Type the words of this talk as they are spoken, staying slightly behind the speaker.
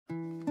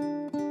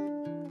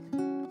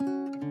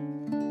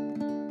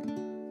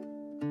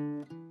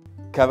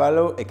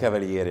Cavallo e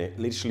Cavaliere,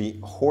 literally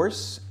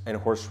horse and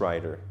horse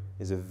rider,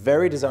 is a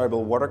very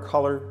desirable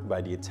watercolor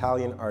by the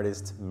Italian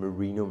artist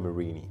Marino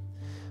Marini.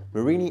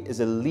 Marini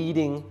is a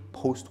leading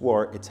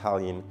post-war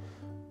Italian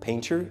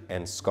painter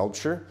and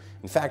sculptor.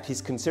 In fact,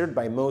 he's considered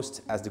by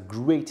most as the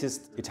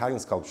greatest Italian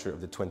sculptor of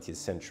the 20th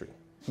century.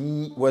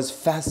 He was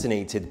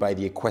fascinated by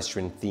the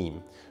equestrian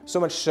theme,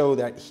 so much so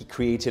that he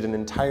created an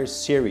entire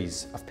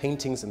series of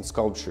paintings and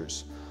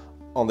sculptures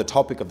on the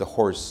topic of the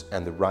horse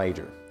and the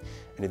rider,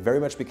 and it very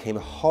much became a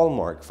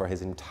hallmark for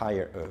his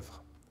entire oeuvre.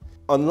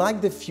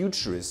 Unlike the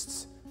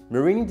futurists,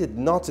 Marini did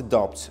not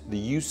adopt the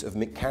use of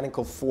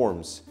mechanical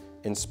forms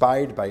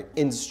inspired by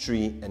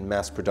industry and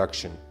mass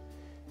production.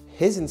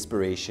 His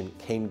inspiration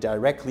came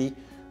directly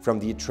from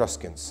the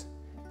Etruscans,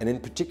 and in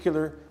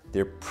particular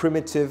their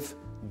primitive,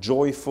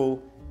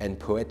 joyful, and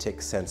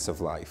poetic sense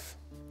of life.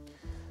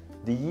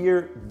 The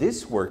year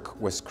this work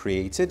was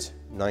created,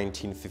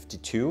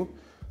 1952,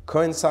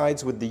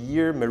 coincides with the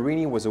year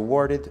Marini was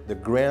awarded the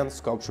Grand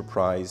Sculpture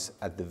Prize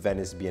at the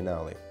Venice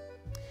Biennale.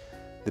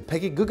 The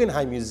Peggy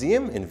Guggenheim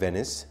Museum in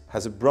Venice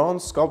has a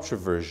bronze sculpture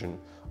version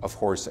of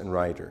Horse and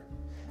Rider,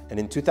 and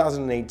in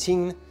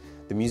 2018,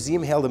 the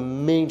museum held a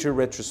major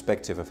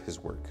retrospective of his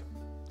work.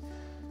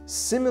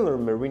 Similar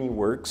Marini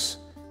works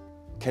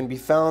can be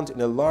found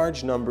in a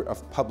large number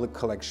of public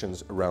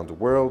collections around the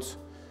world,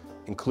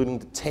 including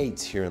the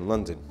Tate here in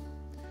London.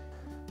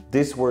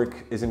 This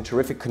work is in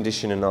terrific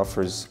condition and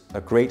offers a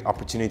great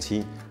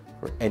opportunity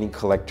for any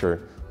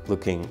collector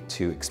looking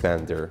to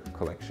expand their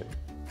collection.